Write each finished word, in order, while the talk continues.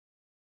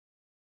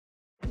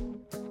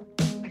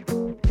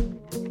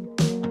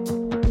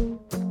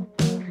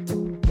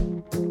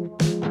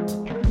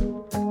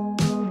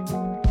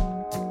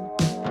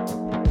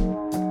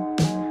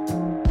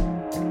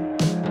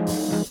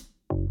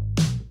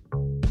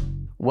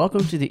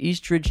Welcome to the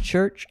Eastridge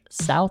Church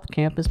South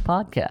Campus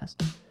podcast.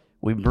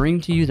 We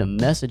bring to you the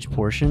message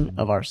portion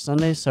of our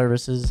Sunday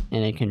services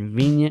in a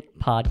convenient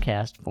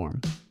podcast form.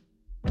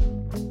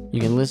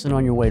 You can listen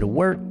on your way to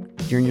work,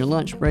 during your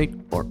lunch break,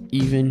 or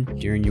even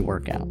during your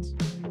workouts.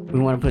 We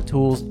want to put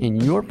tools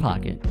in your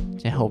pocket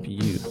to help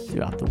you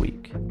throughout the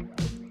week.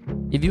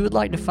 If you would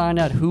like to find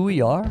out who we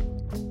are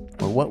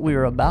or what we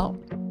are about,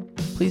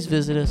 please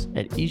visit us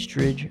at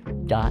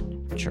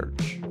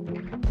eastridge.church.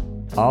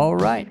 All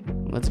right,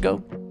 let's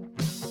go.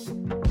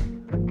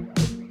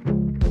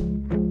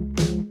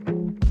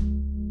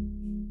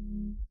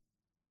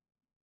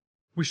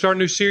 We start a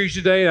new series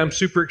today I'm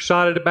super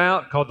excited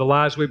about called The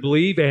Lies We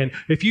Believe. And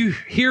if you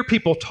hear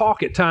people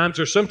talk at times,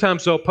 or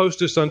sometimes they'll post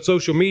this on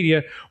social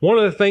media, one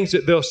of the things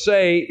that they'll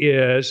say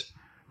is,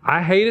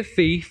 I hate a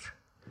thief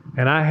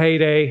and I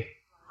hate a...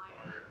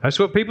 That's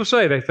what people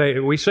say.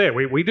 We say it.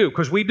 We do.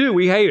 Because we do.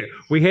 We hate it.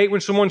 We hate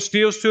when someone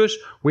steals to us.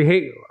 We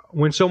hate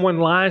when someone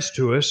lies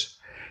to us.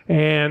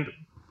 And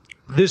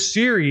this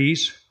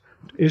series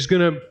is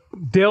going to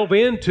delve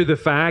into the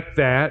fact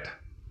that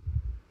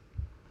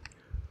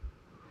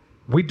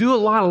we do a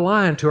lot of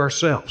lying to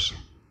ourselves.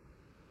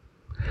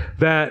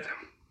 That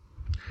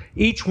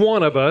each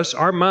one of us,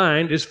 our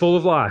mind is full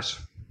of lies.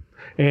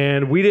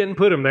 And we didn't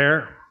put them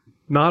there.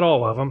 Not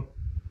all of them.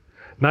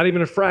 Not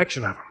even a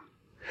fraction of them.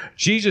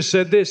 Jesus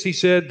said this. He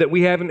said that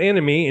we have an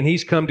enemy and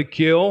he's come to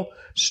kill,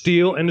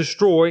 steal, and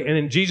destroy. And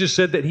then Jesus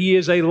said that he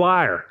is a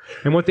liar.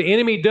 And what the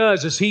enemy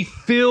does is he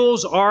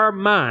fills our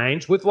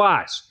minds with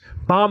lies,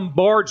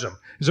 bombards them.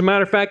 As a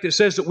matter of fact, it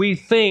says that we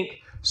think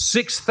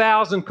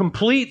 6,000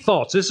 complete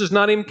thoughts. This is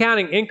not even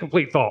counting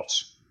incomplete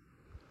thoughts.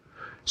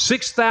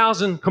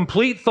 6,000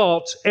 complete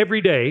thoughts every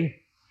day.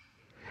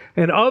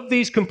 And of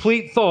these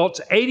complete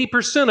thoughts,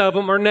 80% of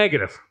them are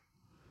negative.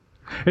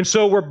 And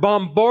so we're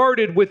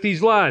bombarded with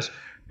these lies.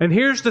 And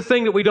here's the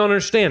thing that we don't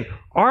understand.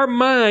 Our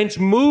minds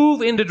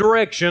move in the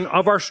direction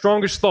of our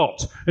strongest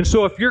thoughts. And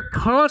so if you're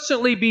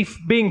constantly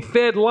being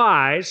fed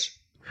lies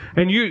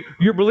and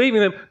you're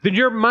believing them, then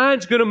your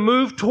mind's going to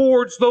move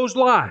towards those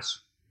lies.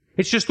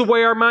 It's just the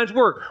way our minds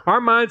work.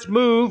 Our minds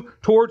move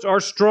towards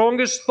our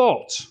strongest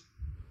thoughts.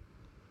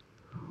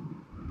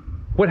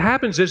 What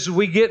happens is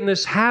we get in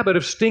this habit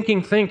of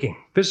stinking thinking.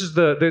 This is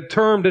the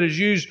term that is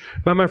used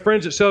by my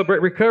friends at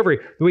Celebrate Recovery.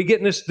 We get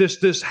in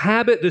this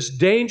habit, this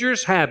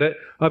dangerous habit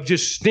of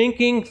just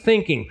stinking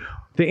thinking.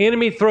 The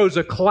enemy throws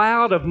a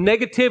cloud of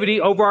negativity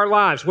over our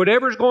lives.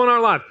 Whatever's going on in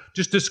our life,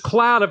 just this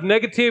cloud of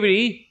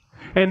negativity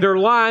and their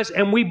lies,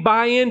 and we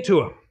buy into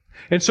them.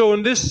 And so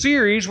in this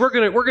series, we're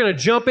gonna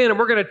jump in and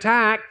we're gonna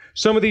attack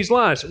some of these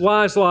lies.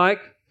 Lies like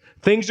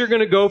things are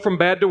gonna go from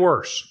bad to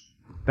worse.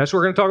 That's what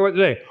we're gonna talk about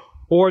today.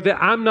 Or that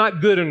I'm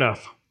not good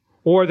enough.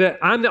 Or that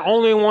I'm the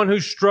only one who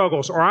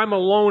struggles. Or I'm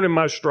alone in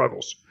my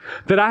struggles.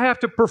 That I have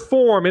to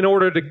perform in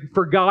order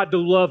for God to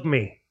love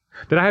me.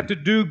 That I have to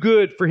do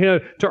good for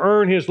Him to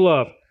earn His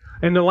love.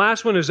 And the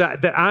last one is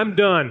that I'm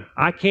done.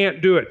 I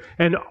can't do it.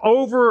 And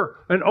over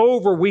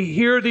we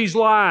hear these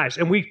lies.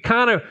 And we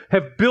kind of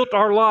have built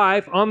our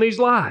life on these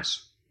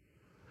lies.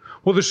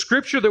 Well, the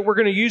scripture that we're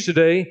going to use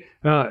today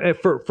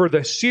for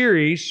the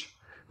series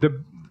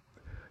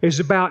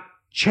is about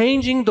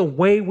changing the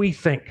way we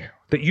think.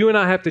 That you and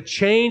I have to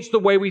change the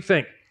way we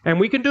think. And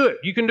we can do it.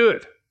 You can do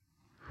it.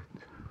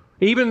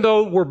 Even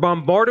though we're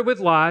bombarded with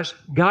lies,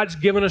 God's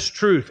given us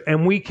truth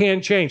and we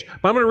can change.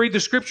 But I'm going to read the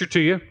scripture to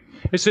you.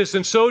 It says,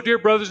 and so, dear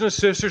brothers and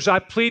sisters, I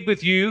plead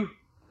with you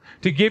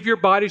to give your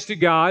bodies to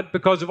God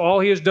because of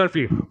all He has done for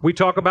you. We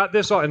talk about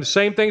this and the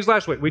same things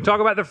last week. We talk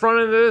about the front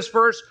end of this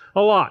verse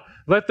a lot.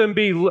 Let them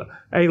be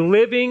a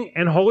living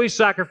and holy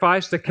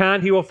sacrifice, the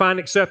kind He will find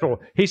acceptable.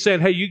 He's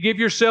saying, hey, you give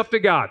yourself to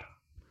God.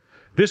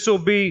 This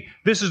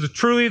is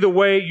truly the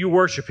way you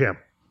worship Him.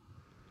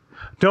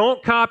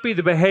 Don't copy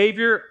the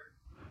behavior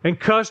and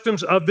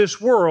customs of this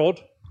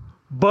world,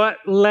 but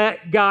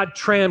let God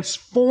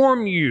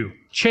transform you,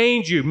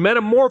 change you.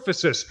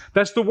 Metamorphosis,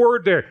 that's the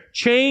word there.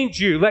 Change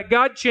you. Let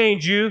God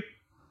change you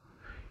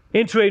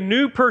into a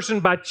new person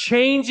by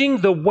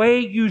changing the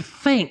way you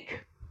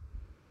think.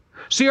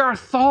 See, our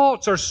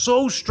thoughts are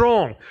so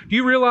strong. Do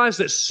you realize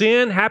that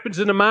sin happens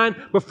in the mind?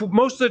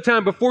 Most of the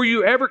time, before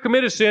you ever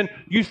commit a sin,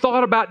 you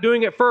thought about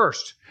doing it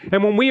first.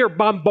 And when we are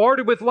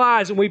bombarded with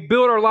lies and we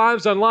build our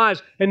lives on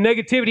lies and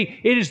negativity,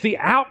 it is the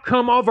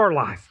outcome of our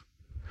life.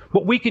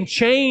 But we can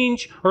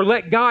change or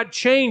let God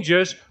change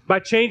us by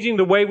changing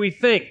the way we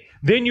think.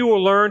 Then you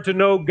will learn to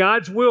know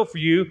God's will for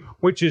you,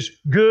 which is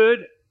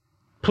good,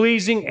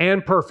 pleasing,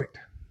 and perfect.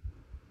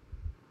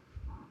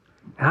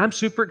 I'm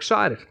super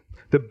excited.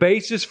 The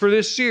basis for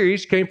this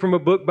series came from a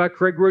book by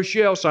Craig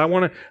Rochelle, so I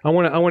want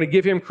to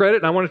give him credit.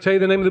 And I want to tell you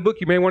the name of the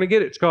book. You may want to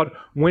get it. It's called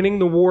Winning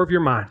the War of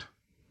Your Mind.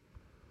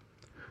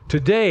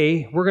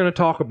 Today, we're going to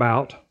talk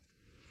about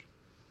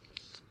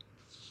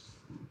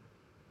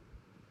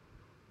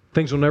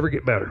things will never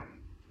get better.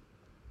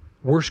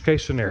 Worst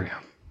case scenario.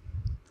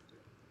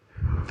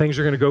 Things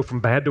are going to go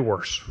from bad to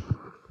worse.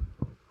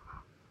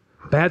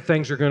 Bad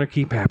things are going to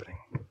keep happening.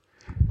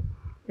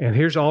 And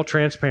here's all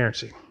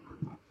transparency.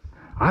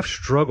 I've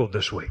struggled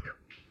this week.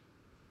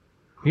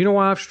 You know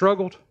why I've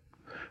struggled?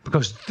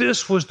 Because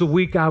this was the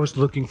week I was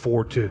looking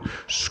forward to.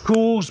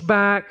 School's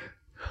back.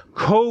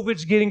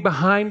 COVID's getting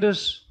behind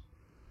us.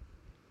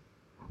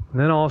 And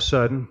then all of a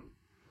sudden,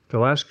 the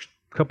last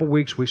couple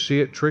weeks, we see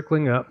it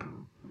trickling up.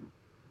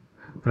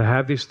 And I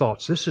have these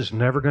thoughts. This is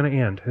never going to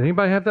end.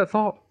 Anybody have that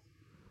thought?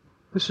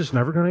 This is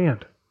never going to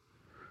end.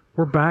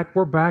 We're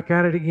back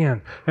at it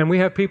again. And we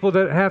have people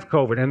that have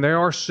COVID and they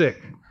are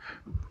sick.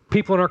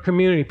 People in our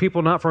community,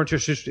 people not from our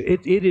church,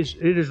 it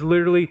is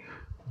literally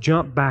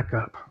jumped back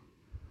up.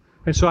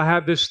 And so I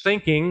have this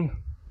thinking,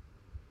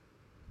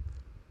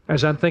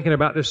 as I'm thinking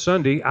about this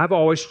Sunday, I've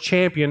always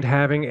championed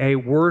having a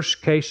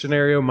worst case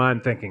scenario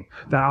mind thinking.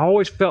 That I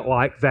always felt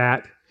like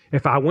that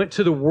if I went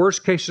to the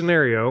worst case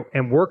scenario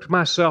and worked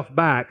myself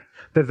back,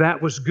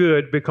 that was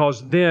good,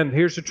 because then,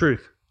 here's the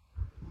truth,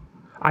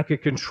 I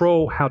could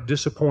control how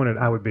disappointed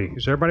I would be.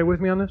 Is everybody with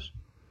me on this?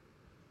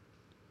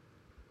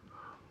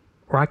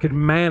 Or I could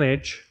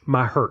manage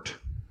my hurt.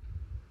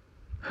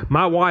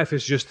 My wife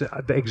is just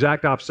the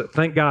exact opposite.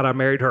 Thank God I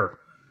married her.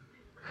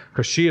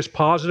 Because she is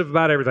positive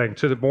about everything,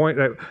 to the point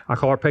that I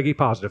call her Peggy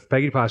Positive.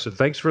 Peggy Positive.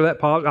 Thanks for that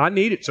positive. I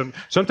need it.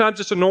 Sometimes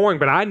it's annoying,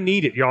 but I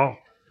need it, y'all.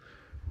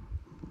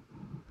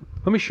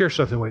 Let me share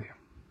something with you.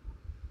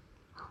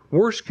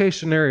 Worst case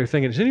scenario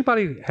thinking. Does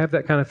anybody have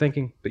that kind of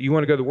thinking? That you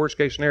want to go to the worst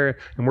case scenario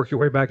and work your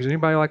way back? Is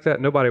anybody like that?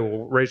 Nobody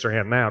will raise their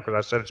hand now because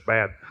I said it's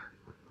bad.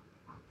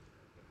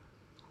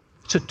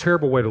 It's a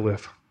terrible way to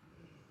live.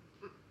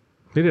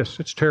 It is.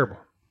 It's terrible.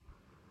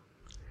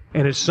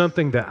 And it's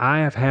something that I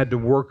have had to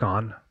work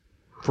on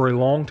for a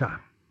long time.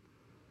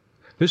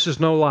 This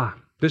is no lie.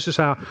 This is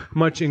how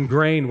much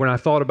ingrained when I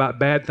thought about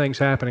bad things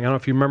happening. I don't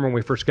know if you remember when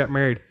we first got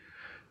married.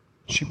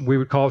 We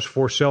would call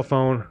for a cell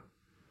phone,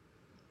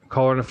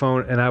 call her on the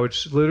phone, and I would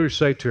literally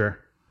say to her,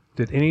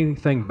 did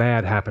anything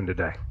bad happen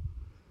today?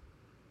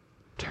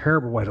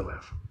 Terrible way to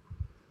live.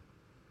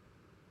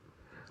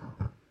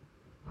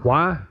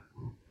 Why?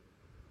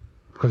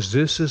 Because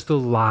this is the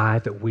lie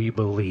that we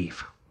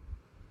believe.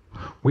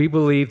 We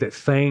believe that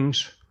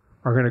things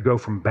are going to go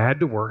from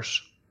bad to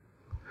worse,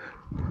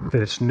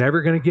 that it's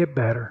never going to get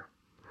better,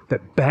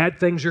 that bad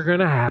things are going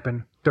to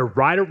happen. They're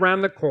right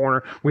around the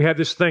corner. We have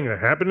this thing that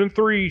happened in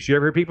threes. You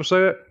ever hear people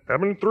say that?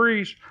 Happened in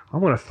threes. I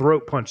want to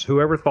throat punch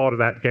whoever thought of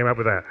that and came up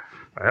with that.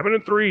 Happened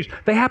in threes.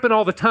 They happen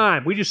all the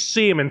time. We just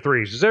see them in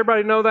threes. Does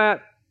everybody know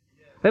that?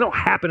 They don't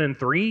happen in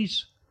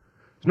threes.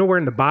 There's nowhere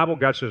in the Bible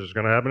God says it's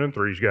going to happen in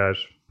threes, guys.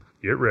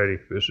 Get ready.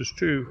 This is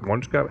two.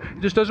 One's got. It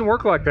just doesn't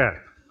work like that.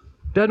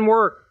 It doesn't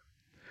work.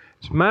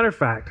 As a matter of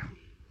fact,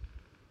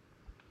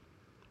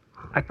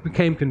 I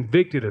became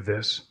convicted of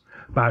this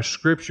by a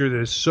scripture that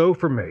is so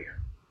familiar.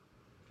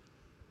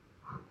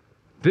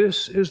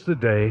 This is the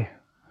day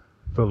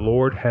the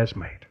Lord has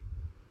made.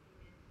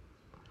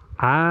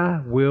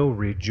 I will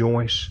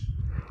rejoice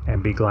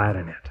and be glad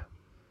in it.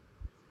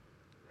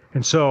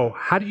 And so,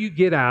 how do you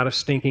get out of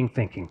stinking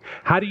thinking?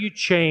 How do you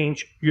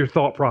change your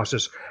thought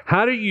process?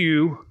 How do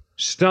you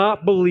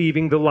stop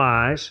believing the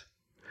lies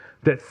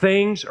that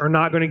things are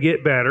not going to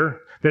get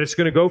better, that it's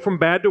going to go from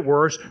bad to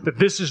worse, that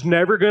this is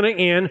never going to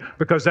end,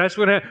 because that's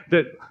what happens,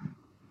 that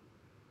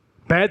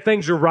bad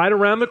things are right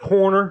around the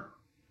corner?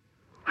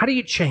 How do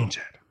you change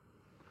that?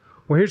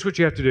 Well, here's what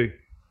you have to do.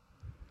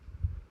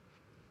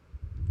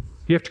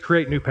 You have to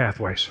create new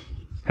pathways.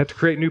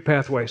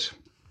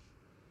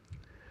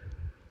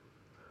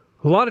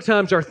 A lot of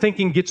times our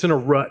thinking gets in a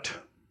rut.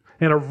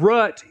 And a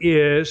rut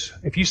is,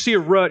 if you see a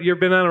rut, you ever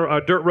been on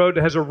a dirt road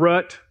that has a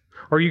rut?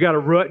 Or you got a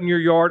rut in your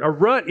yard? A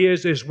rut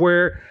is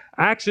where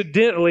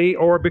accidentally,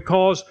 or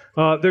because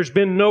there's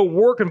been no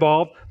work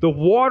involved, the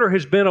water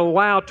has been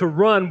allowed to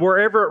run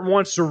wherever it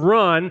wants to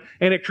run,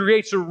 and it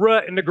creates a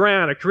rut in the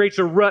ground. It creates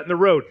a rut in the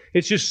road.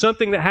 It's just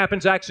something that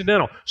happens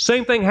accidental.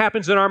 Same thing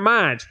happens in our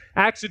minds.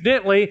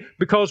 Accidentally,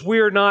 because we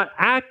are not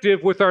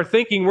active with our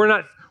thinking, we're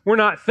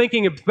not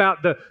thinking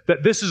about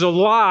that this is a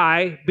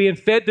lie being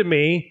fed to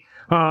me,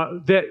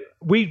 that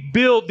we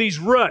build these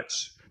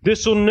ruts.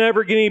 This will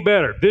never get any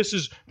better. This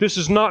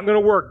is not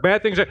going to work.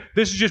 Bad things.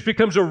 This just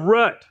becomes a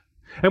rut.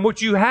 And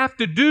what you have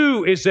to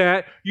do is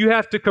that you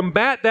have to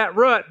combat that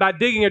rut by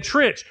digging a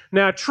trench.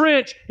 Now, a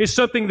trench is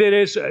something that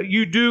is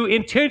you do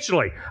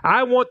intentionally.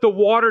 I want the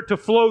water to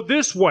flow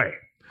this way.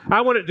 I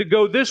want it to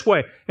go this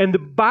way. And the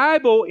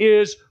Bible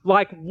is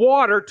like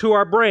water to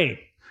our brain.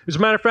 As a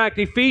matter of fact,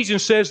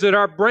 Ephesians says that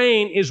our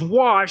brain is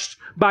washed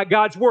by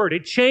God's Word.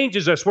 It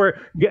changes us,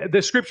 where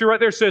the scripture right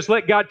there says,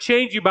 let God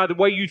change you by the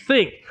way you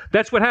think.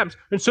 That's what happens.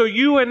 And so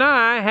you and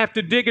I have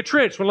to dig a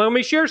trench. Well, let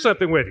me share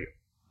something with you.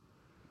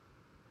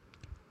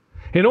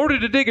 In order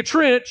to dig a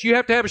trench, you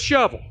have to have a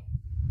shovel.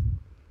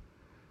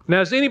 Now,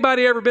 has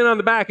anybody ever been on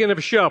the back end of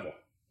a shovel?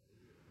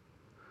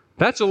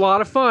 That's a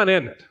lot of fun,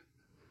 isn't it?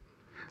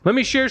 Let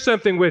me share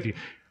something with you.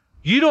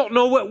 You don't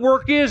know what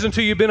work is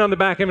until you've been on the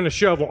back end of a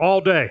shovel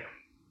all day.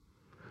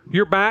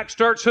 Your back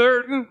starts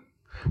hurting.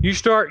 You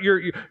start,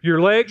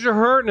 your legs are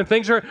hurting and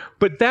things are,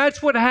 but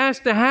that's what has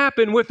to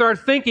happen with our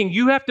thinking.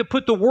 You have to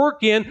put the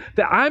work in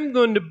that I'm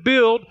going to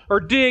build or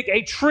dig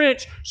a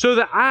trench so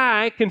that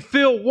I can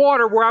fill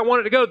water where I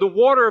want it to go, the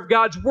water of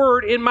God's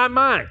Word in my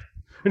mind.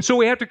 And so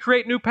we have to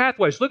create new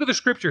pathways. Look at the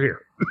scripture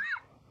here.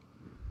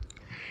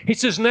 He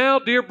says, now,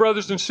 dear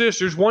brothers and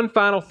sisters, one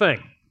final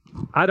thing.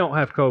 I don't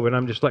have COVID.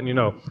 I'm just letting you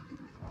know.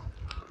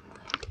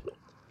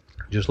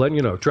 Just letting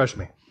you know. Trust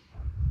me.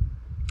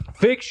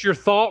 Fix your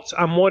thoughts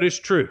on what is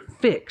true.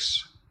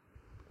 Fix.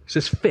 It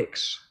says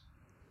fix.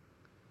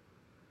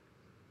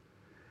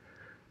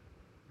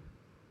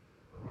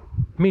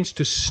 It means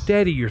to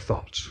steady your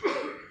thoughts.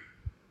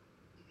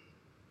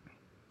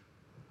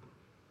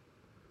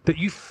 That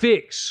you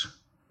fix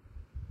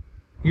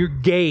your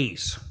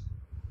gaze.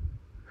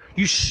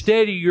 You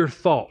steady your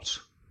thoughts.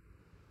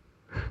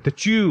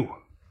 That you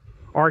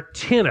are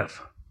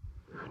attentive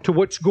to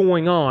what's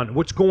going on,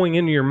 what's going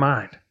into your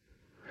mind.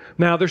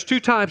 Now, there's two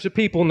types of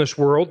people in this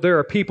world. There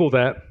are people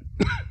that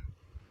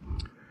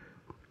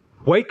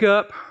wake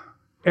up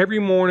every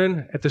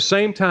morning at the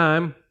same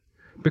time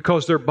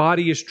because their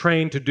body is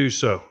trained to do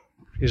so.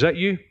 Is that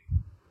you?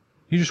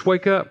 You just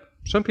wake up.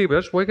 Some people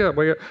just wake up.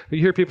 You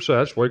hear people say,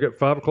 I just wake up at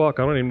 5 o'clock.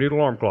 I don't even need an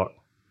alarm clock.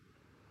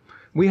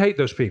 We hate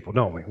those people,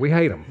 don't we? We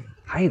hate them.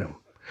 Hate them.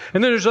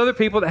 And then there's other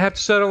people that have to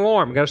set an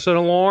alarm. You got to set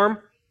an alarm.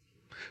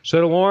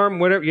 Set alarm,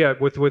 whatever. Yeah,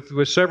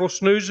 with several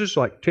snoozes,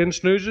 like 10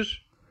 snoozes.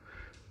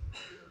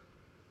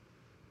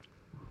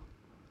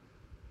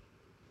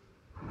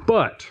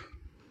 But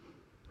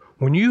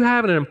when you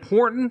have an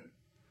important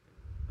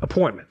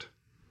appointment,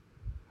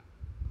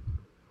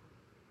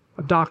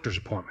 a doctor's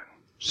appointment,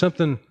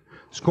 something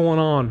that's going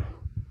on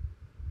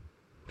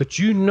that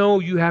you know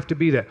you have to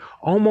be there,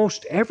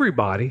 almost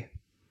everybody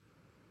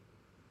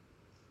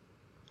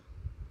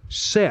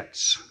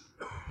sets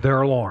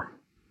their alarm.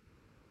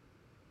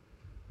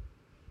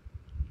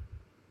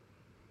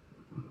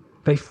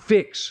 They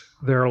fix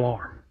their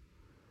alarm.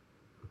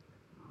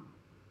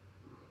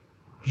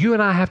 You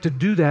and I have to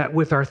do that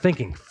with our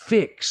thinking.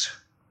 Fix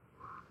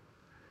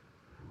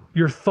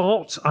your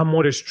thoughts on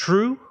what is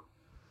true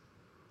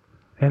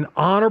and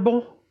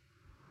honorable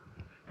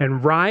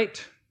and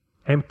right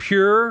and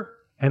pure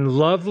and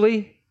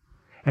lovely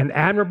and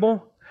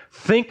admirable.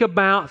 Think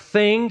about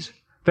things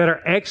that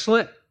are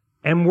excellent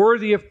and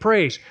worthy of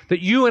praise.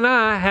 That you and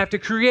I have to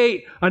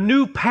create a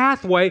new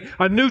pathway,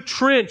 a new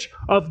trench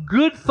of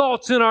good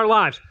thoughts in our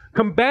lives,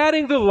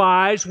 combating the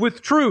lies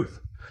with truth.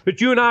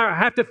 That you and I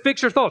have to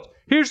fix our thoughts.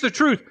 Here's the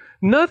truth.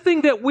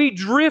 Nothing that we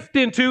drift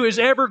into is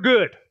ever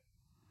good.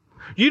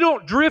 You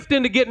don't drift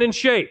into getting in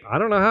shape. I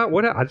don't know how,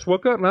 I just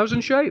woke up and I was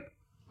in shape.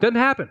 Doesn't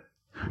happen.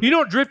 You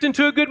don't drift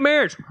into a good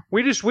marriage.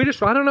 We just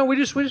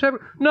have,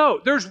 no,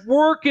 there's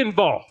work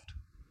involved.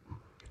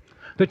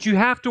 That you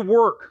have to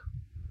work.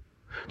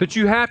 That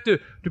you have to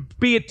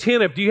be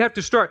attentive. You have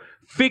to start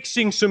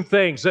fixing some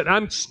things. That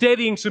I'm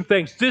steadying some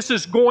things. This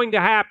is going to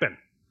happen.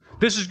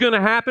 This is going to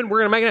happen.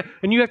 We're going to make it.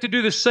 And you have to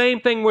do the same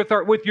thing with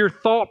your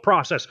thought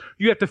process.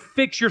 You have to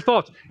fix your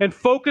thoughts and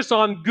focus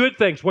on good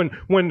things. When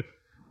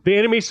the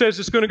enemy says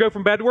it's going to go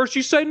from bad to worse,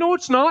 you say, no,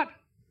 it's not.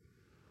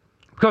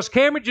 Because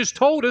Cameron just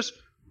told us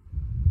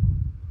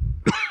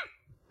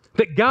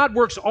that God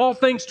works all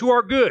things to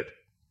our good.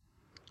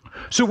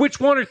 So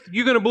which one are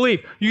you going to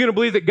believe? You're going to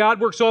believe that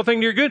God works all things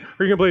to your good? Or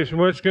are you going to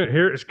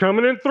believe, it's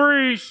coming in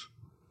threes?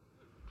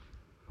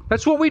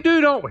 That's what we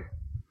do, don't we?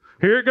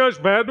 Here it goes,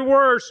 bad to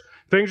worse.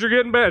 Things are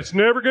getting bad. It's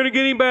never going to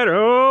get any better.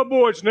 Oh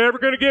boy, it's never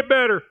going to get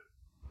better.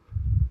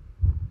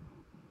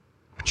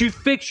 But you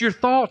fix your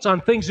thoughts on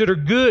things that are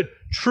good,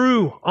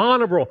 true,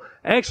 honorable,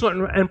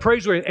 excellent, and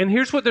praiseworthy. And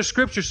here's what the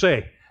scriptures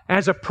say.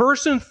 As a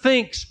person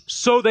thinks,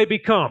 so they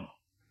become.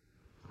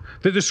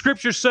 That the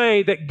scriptures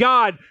say that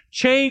God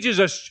changes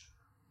us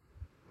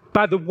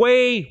by the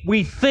way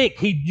we think.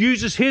 He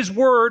uses His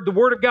Word, the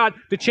Word of God,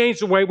 to change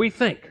the way we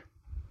think.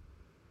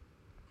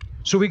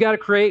 So we got to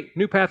create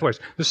new pathways.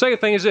 The second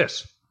thing is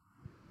this.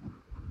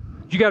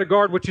 You got to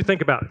guard what you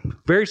think about.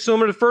 Very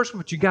similar to the first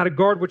one, but you got to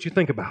guard what you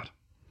think about.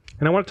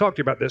 And I want to talk to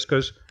you about this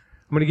because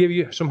I'm going to give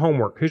you some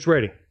homework. Who's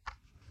ready?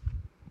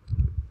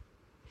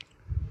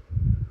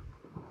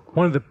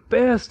 One of the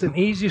best and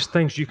easiest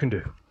things you can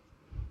do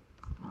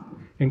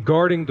in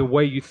guarding the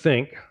way you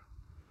think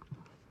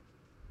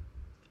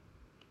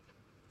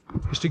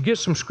is to get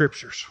some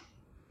scriptures.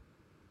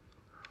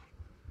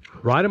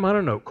 Write them on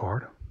a note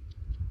card.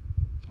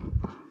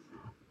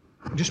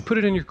 Just put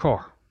it in your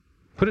car.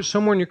 Put it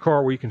somewhere in your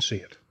car where you can see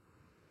it.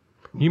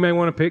 You may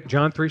want to pick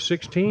John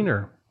 3:16,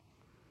 or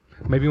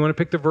maybe you want to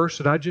pick the verse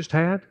that I just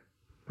had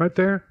right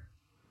there.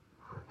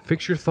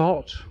 Fix your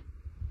thoughts.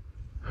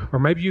 Or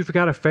maybe you've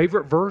got a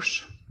favorite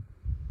verse.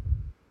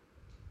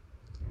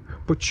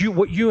 But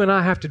what you and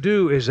I have to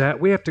do is that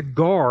we have to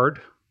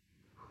guard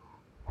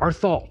our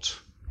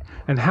thoughts.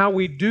 And how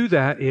we do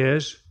that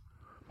is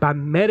by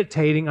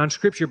meditating on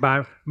Scripture,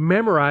 by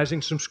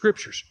memorizing some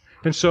Scriptures.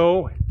 And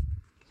so,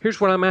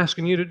 here's what I'm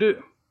asking you to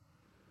do.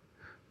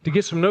 To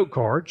get some note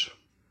cards,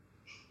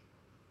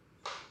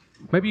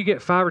 Maybe you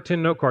get 5 or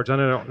 10 note cards. I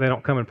know they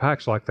don't come in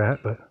packs like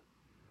that, but...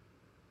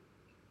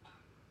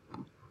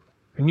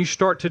 And you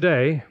start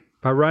today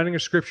by writing a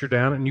scripture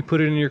down, and you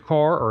put it in your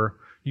car, or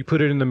you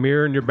put it in the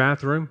mirror in your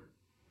bathroom,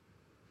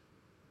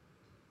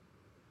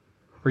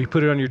 or you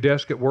put it on your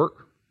desk at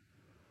work.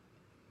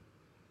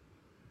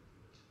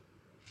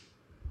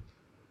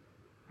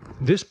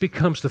 This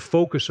becomes the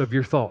focus of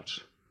your thoughts.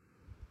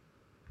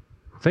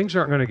 Things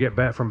aren't going to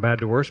get from bad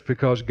to worse,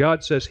 because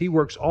God says He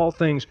works all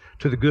things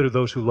to the good of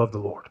those who love the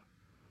Lord.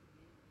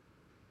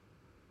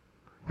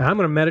 And I'm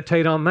going to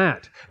meditate on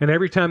that. And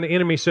every time the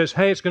enemy says,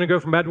 hey, it's going to go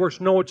from bad to worse,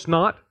 no, it's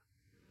not.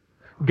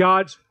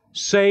 God's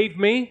saved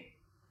me.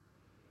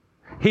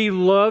 He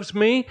loves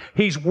me.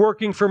 He's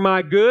working for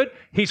my good.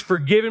 He's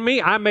forgiven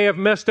me. I may have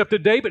messed up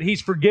today, but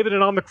He's forgiven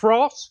it on the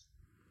cross.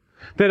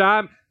 That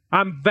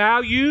I'm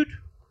valued.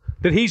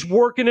 That He's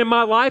working in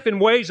my life in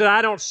ways that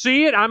I don't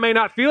see it. I may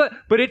not feel it,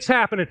 but it's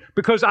happening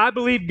because I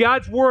believe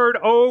God's Word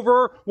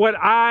over what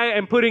I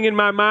am putting in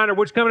my mind or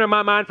what's coming in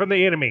my mind from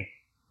the enemy.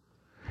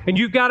 And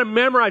you've got to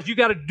memorize. You've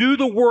got to do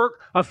the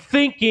work of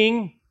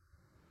thinking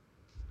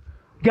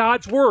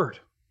God's Word.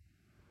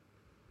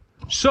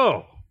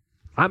 So,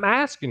 I'm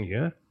asking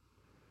you,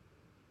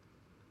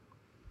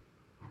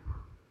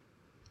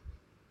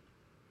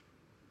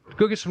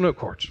 go get some note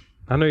cards.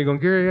 I know you're going,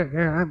 Gary,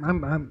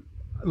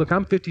 look,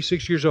 I'm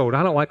 56 years old.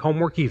 I don't like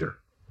homework either.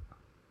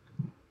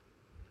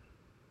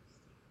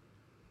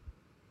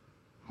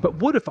 But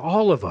what if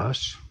all of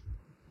us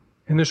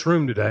in this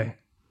room today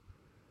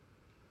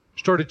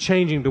started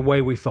changing the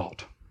way we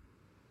thought?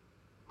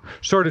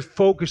 Started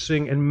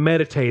focusing and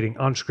meditating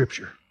on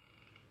Scripture.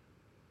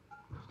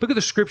 Look at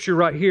the Scripture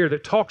right here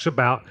that talks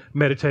about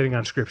meditating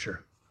on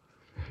Scripture.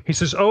 He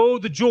says, oh,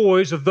 the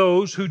joys of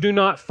those who do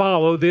not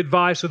follow the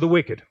advice of the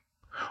wicked,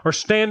 or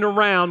stand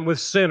around with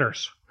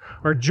sinners,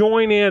 or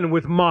join in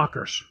with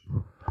mockers.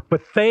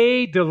 But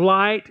they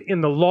delight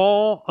in the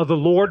law of the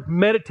Lord,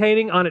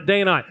 meditating on it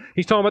day and night.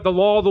 He's talking about the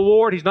law of the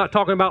Lord. He's not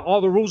talking about all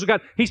the rules of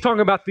God. He's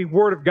talking about the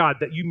Word of God,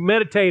 that you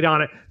meditate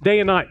on it day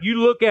and night. You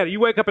look at it. You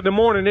wake up in the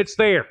morning, it's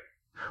there.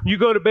 You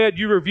go to bed,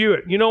 you review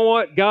it. You know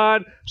what?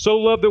 God so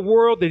loved the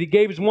world that He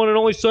gave His one and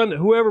only Son, that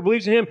whoever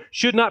believes in Him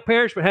should not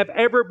perish, but have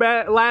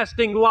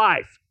everlasting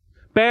life.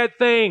 Bad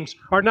things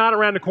are not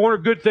around the corner.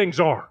 Good things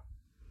are,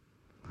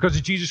 because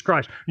of Jesus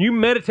Christ. You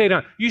meditate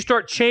on it. You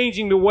start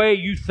changing the way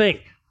you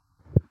think.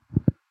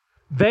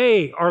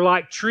 They are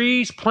like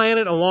trees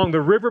planted along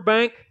the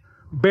riverbank,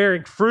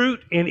 bearing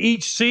fruit in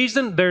each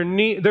season. Their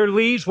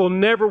leaves will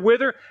never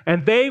wither,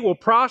 and they will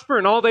prosper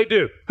in all they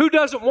do. Who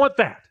doesn't want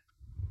that?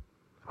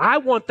 I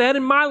want that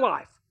in my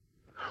life.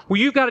 Well,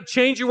 you've got to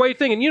change your way of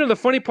thinking. You know, the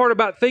funny part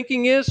about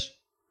thinking is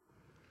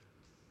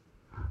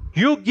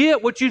you'll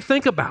get what you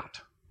think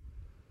about.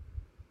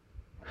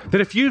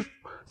 That if you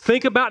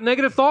think about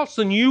negative thoughts,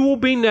 then you will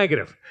be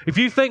negative. If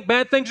you think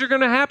bad things are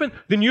going to happen,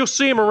 then you'll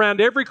see them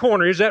around every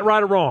corner. Is that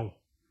right or wrong?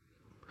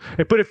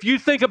 But if you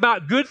think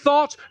about good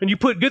thoughts and you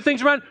put good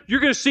things around,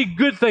 you're going to see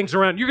good things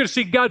around. You're going to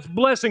see God's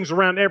blessings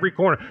around every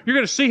corner. You're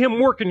going to see Him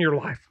work in your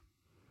life.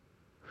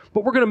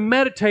 But we're going to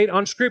meditate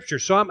on Scripture.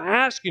 So I'm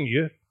asking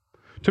you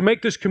to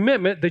make this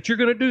commitment that you're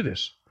going to do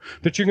this.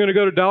 That you're going to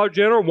go to Dollar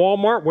General,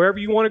 Walmart, wherever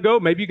you want to go.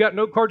 Maybe you got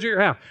note cards at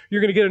your house.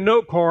 You're going to get a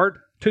note card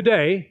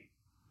today,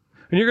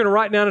 and you're going to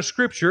write down a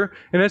Scripture,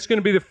 and that's going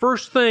to be the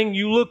first thing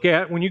you look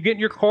at when you get in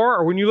your car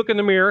or when you look in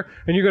the mirror,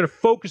 and you're going to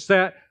focus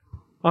that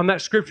on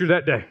that Scripture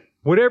that day.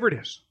 Whatever it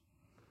is.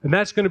 And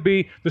that's going to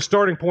be the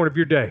starting point of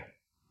your day.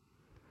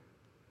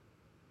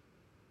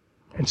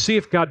 And see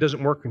if God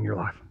doesn't work in your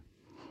life.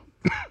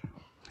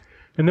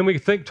 And then we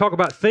can talk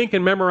about think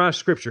and memorize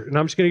Scripture. And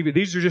I'm just going to give you,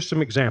 these are just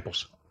some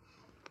examples.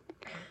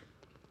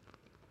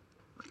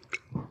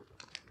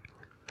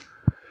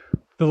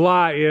 The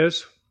lie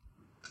is,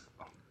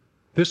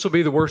 this will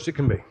be the worst it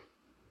can be.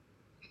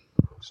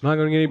 It's not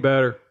going to get any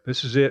better.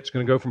 This is it. It's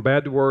going to go from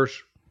bad to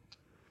worse.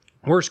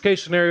 Worst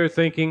case scenario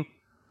thinking.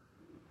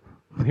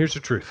 And here's the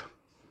truth.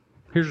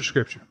 Here's the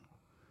Scripture.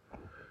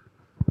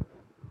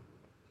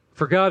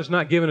 For God has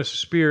not given us a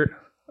spirit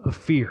of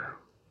fear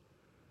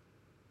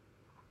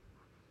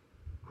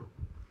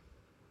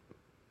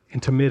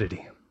and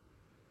timidity.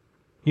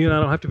 You and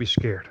I don't have to be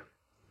scared.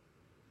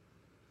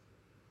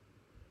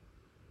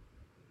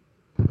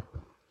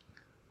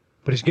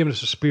 But He's given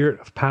us a spirit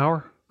of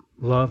power,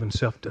 love, and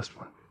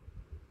self-discipline.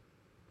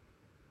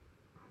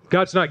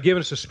 God's not given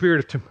us a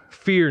spirit of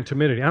fear and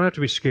timidity. I don't have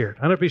to be scared.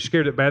 I don't have to be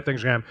scared that bad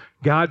things are going to happen.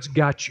 God's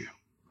got you.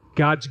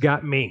 God's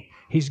got me.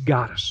 He's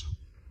got us.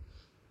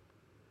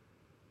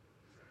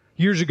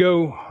 Years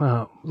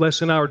ago,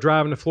 Leslie and I were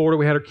driving to Florida.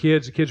 We had our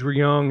kids. The kids were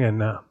young, and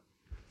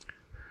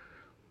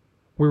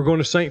we were going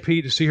to St.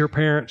 Pete to see her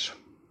parents.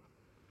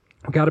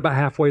 We got about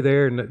halfway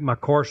there, and my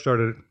car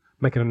started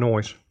making a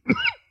noise.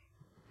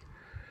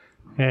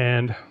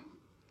 And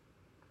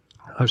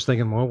I was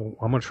thinking, well,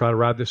 I'm going to try to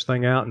ride this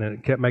thing out, and then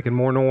it kept making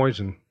more noise,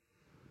 and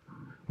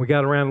we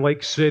got around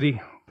Lake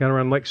City.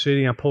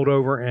 And I pulled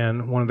over,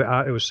 and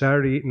it was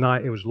Saturday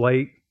night. It was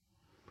late.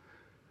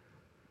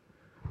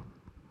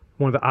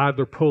 One of the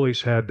idler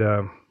pulleys had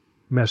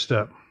messed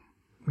up.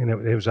 And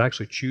it was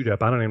actually chewed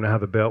up. I don't even know how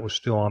the belt was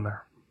still on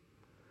there.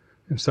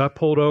 And so I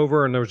pulled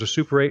over, and there was a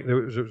Super 8. There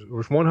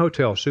was one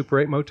hotel, Super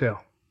 8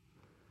 motel.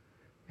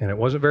 And it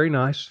wasn't very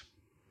nice.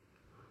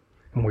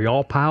 And we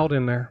all piled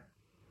in there.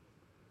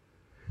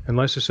 And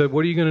Leslie said,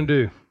 "What are you going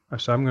to do?" I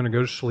said, "I'm going to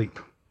go to sleep.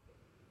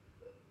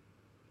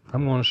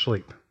 I'm going to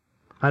sleep."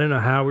 I didn't know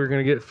how we were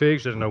going to get it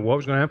fixed. I didn't know what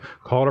was going to happen.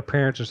 Called our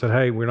parents and said,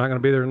 "Hey, we're not going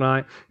to be there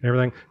tonight," and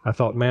everything. I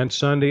thought, man,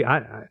 Sunday,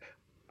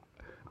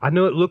 I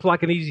know it looked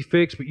like an easy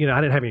fix, but, I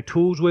didn't have any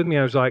tools with me.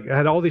 I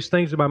had all these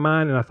things in my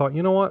mind, and I thought,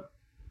 you know what?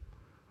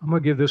 I'm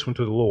going to give this one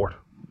to the Lord.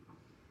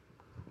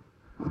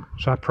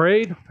 So I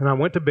prayed, and I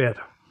went to bed.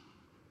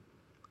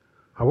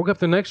 I woke up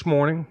the next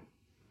morning,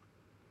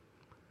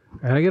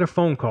 and I get a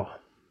phone call.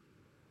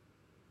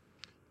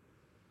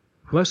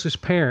 Leslie's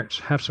parents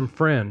have some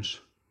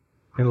friends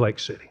in Lake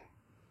City.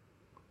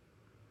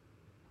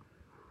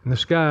 And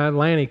this guy,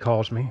 Lanny,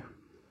 calls me.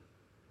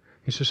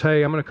 He says,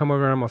 "Hey, I'm going to come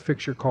over and I'm going to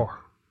fix your car."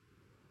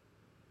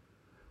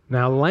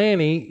 Now,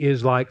 Lanny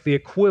is like the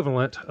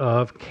equivalent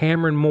of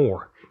Cameron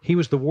Moore. He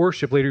was the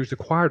worship leader. He was the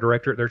choir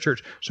director at their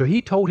church. So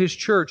he told his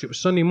church, it was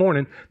Sunday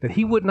morning, that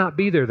he would not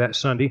be there that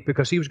Sunday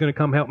because he was going to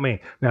come help me.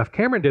 Now, if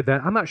Cameron did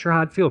that, I'm not sure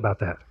how I'd feel about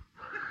that.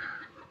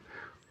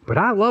 But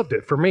I loved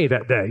it for me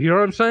that day. You know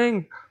what I'm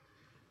saying?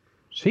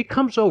 So he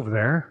comes over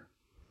there,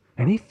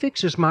 and he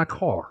fixes my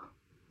car.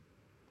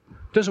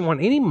 Doesn't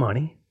want any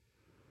money.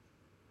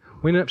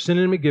 We ended up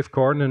sending him a gift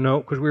card and a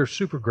note because we were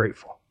super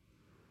grateful.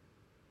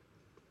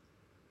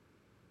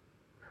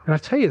 And I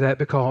tell you that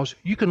because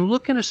you can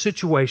look in a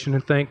situation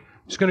and think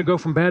it's going to go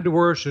from bad to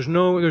worse. There's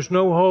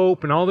no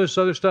hope and all this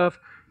other stuff.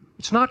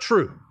 It's not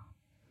true.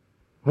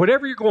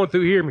 Whatever you're going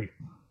through, hear me.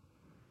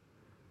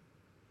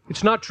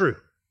 It's not true.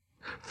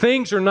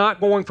 Things are not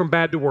going from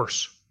bad to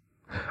worse.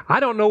 I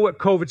don't know what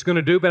COVID's going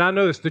to do, but I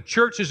know this. The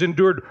church has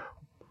endured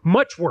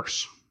much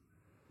worse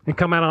and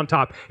come out on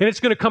top. And it's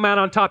going to come out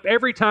on top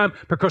every time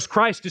because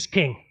Christ is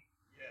King.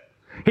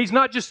 He's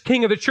not just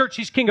King of the church.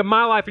 He's King of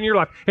my life and your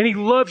life. And He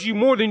loves you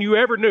more than you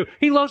ever knew.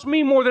 He loves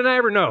me more than I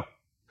ever know.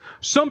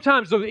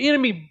 Sometimes the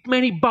enemy,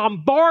 man, he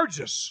bombards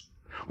us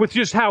with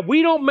just how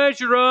we don't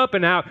measure up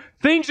and how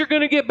things are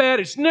going to get bad.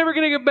 It's never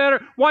going to get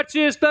better. Watch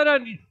this.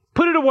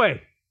 Put it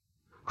away.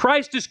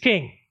 Christ is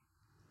King.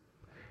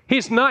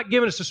 He's not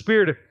given us a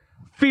spirit of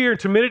fear and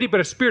timidity, but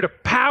a spirit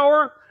of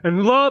power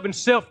and love and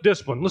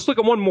self-discipline. Let's look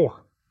at one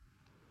more.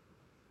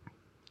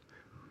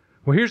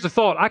 Well, here's the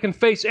thought. I can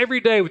face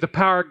every day with the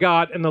power of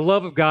God and the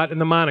love of God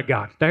and the mind of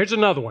God. Now, here's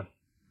another one.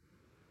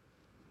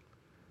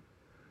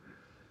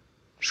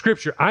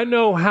 Scripture. I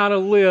know how to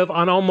live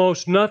on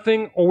almost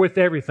nothing or with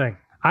everything.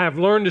 I have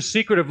learned the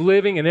secret of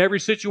living in every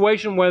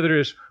situation, whether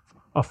it is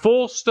a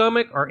full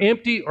stomach or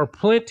empty or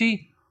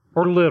plenty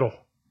or little.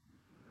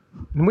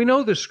 And we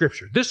know this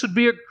Scripture. This would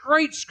be a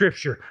great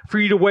Scripture for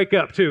you to wake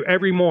up to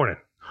every morning,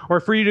 or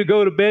for you to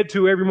go to bed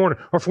to every morning,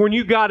 or for when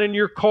you got in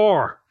your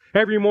car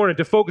every morning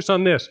to focus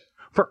on this.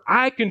 For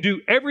I can do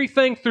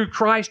everything through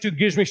Christ who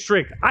gives me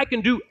strength. I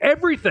can do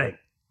everything.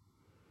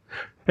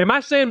 Am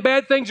I saying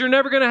bad things are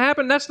never going to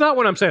happen? That's not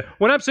what I'm saying.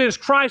 What I'm saying is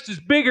Christ is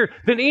bigger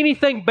than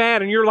anything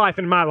bad in your life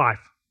and my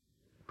life.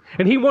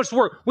 And He wants to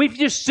work. We've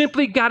just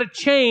simply got to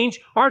change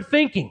our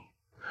thinking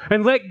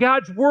and let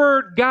God's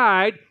Word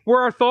guide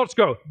where our thoughts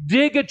go.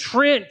 Dig a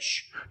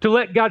trench to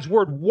let God's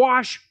Word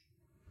wash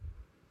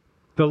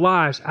the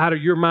lies out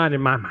of your mind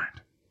and my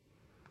mind.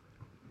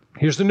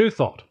 Here's the new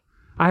thought.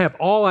 I have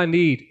all I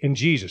need in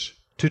Jesus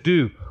to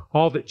do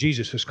all that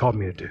Jesus has called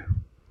me to do.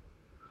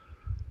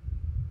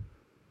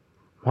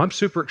 Well, I'm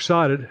super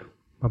excited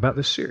about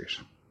this series.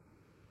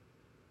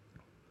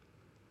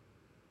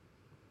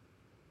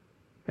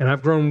 And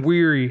I've grown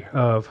weary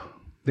of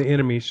the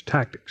enemy's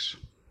tactics,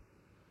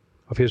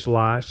 of his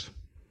lies,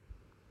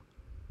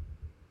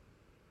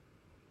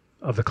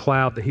 of the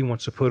cloud that he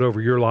wants to put over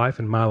your life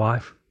and my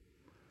life.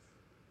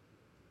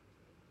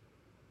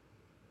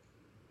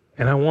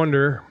 And I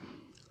wonder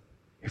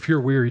if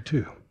you're weary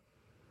too.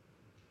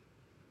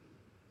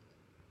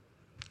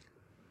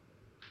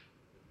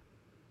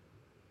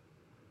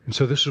 And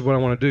so this is what I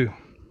want to do.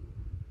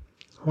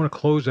 I want to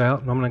close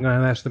out, and I'm going to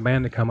ask the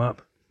band to come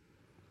up.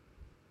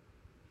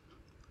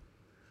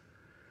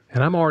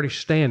 And I'm already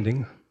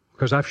standing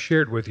because I've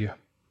shared with you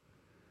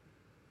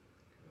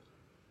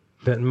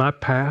that in my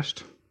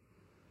past,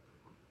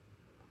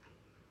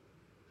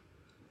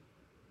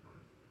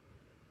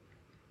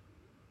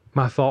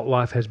 my thought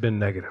life has been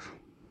negative.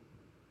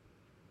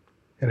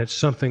 And it's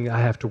something I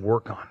have to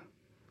work on.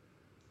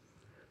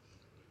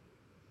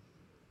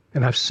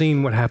 And I've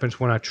seen what happens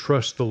when I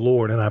trust the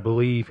Lord and I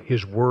believe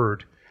His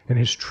Word and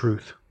His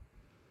truth.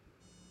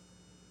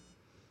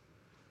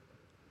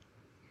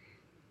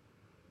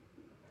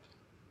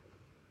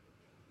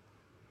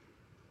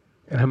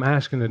 And I'm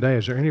asking today,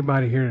 is there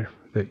anybody here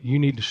that you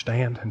need to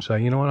stand and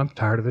say, you know what, I'm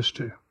tired of this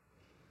too.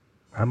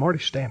 I'm already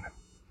standing.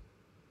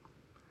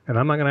 And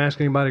I'm not going to ask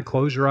anybody to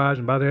close your eyes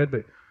and bow their head,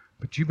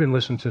 but you've been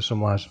listening to some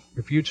lies.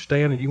 If you'd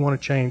stand and you want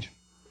to change,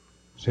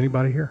 is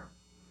anybody here?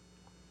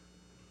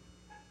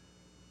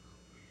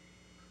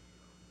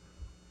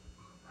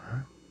 All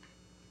right.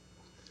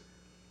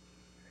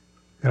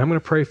 And I'm going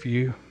to pray for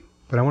you,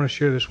 but I want to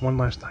share this one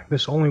last thing.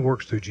 This only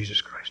works through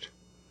Jesus Christ.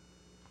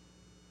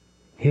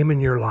 Him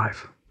in your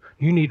life.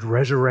 You need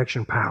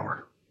resurrection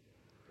power.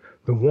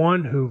 The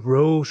one who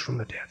rose from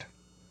the dead.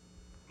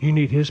 You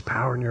need His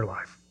power in your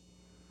life.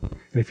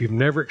 And if you've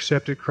never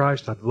accepted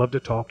Christ, I'd love to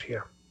talk to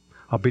you.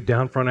 I'll be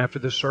down front after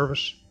this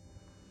service.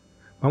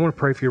 I want to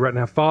pray for you right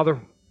now. Father,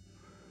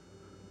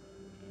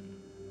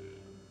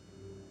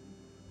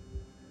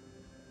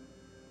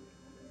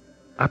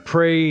 I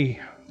pray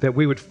that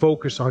we would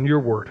focus on your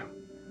word.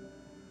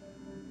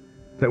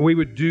 That we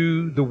would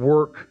do the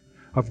work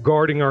of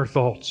guarding our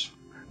thoughts,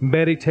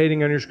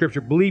 meditating on your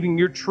scripture, believing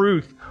your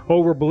truth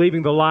over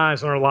believing the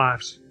lies in our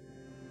lives.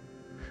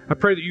 I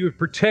pray that you would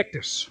protect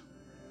us,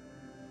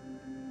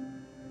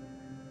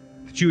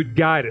 that you would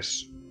guide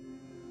us,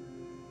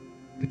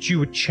 that you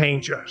would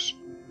change us.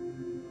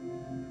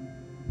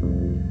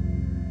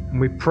 And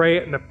we pray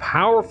it in the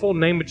powerful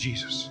name of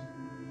Jesus.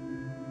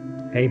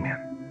 Amen.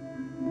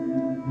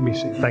 Let me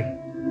see. Thank you.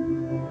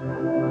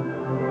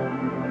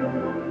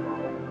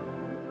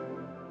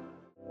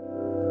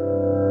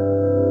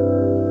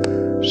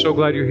 So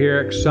glad you're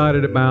here,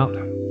 excited about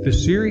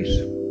this series.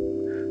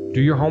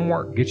 Do your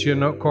homework, get you a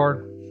note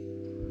card,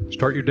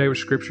 start your day with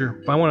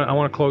Scripture. I want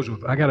to close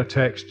with, I got a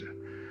text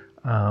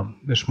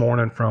this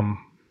morning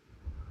from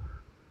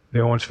the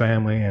Owens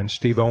family, and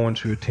Steve Owens,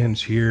 who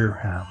attends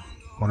here,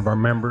 one of our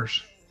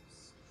members,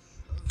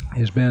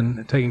 has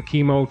been taking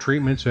chemo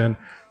treatments and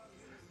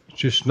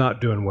just not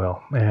doing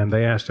well. And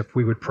they asked if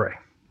we would pray.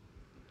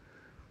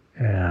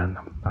 And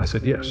I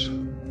said yes.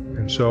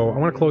 And so I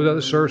want to close out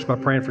the service by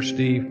praying for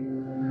Steve,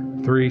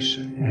 Therese,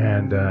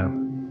 and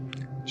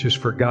just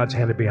for God's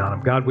hand to be on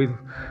him. God, we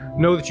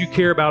know that you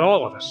care about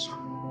all of us.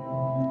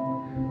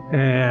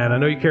 And I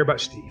know you care about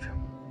Steve.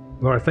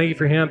 Lord, I thank you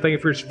for him. Thank you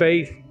for his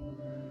faith.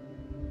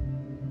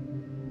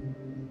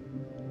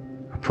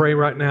 I pray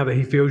right now that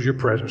he feels your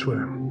presence with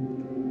him.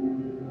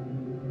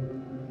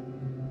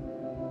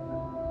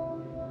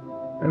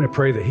 And I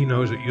pray that he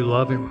knows that you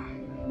love him.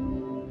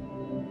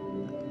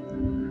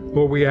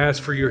 Lord, we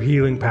ask for your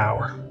healing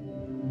power.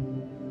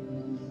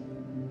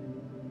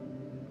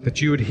 That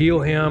you would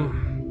heal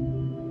him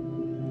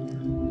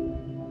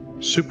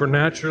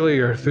supernaturally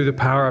or through the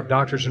power of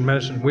doctors and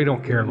medicine. We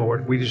don't care,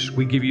 Lord. We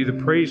give you the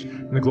praise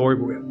and the glory.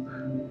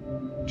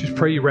 Just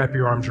pray you wrap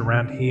your arms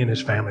around he and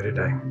his family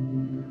today.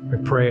 We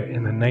pray it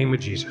in the name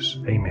of Jesus.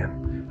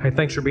 Amen. Hey,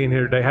 thanks for being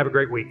here today. Have a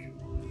great week.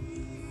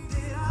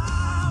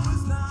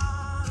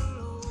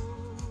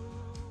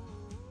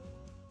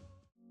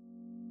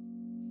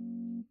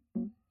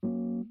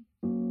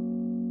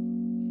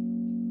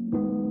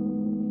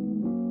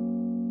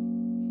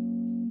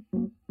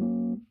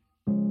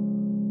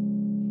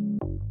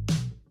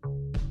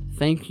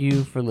 Thank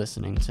you for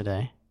listening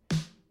today.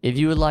 If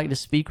you would like to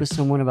speak with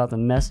someone about the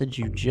message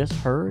you just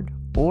heard,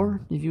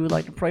 or if you would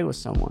like to pray with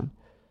someone,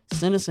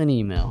 send us an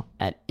email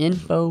at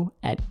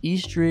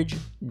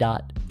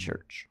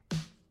info@eastridge.church.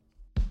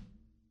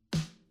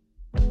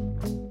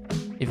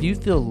 If you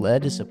feel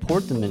led to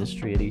support the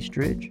ministry at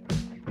Eastridge,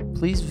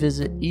 please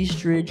visit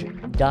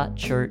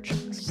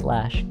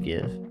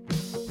eastridge.church/give.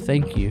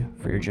 Thank you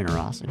for your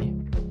generosity.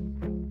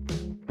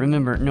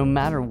 Remember, no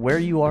matter where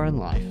you are in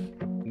life,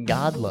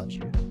 God loves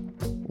you.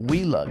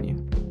 We love you,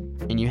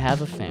 and you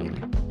have a family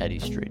at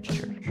Eastridge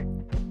Church.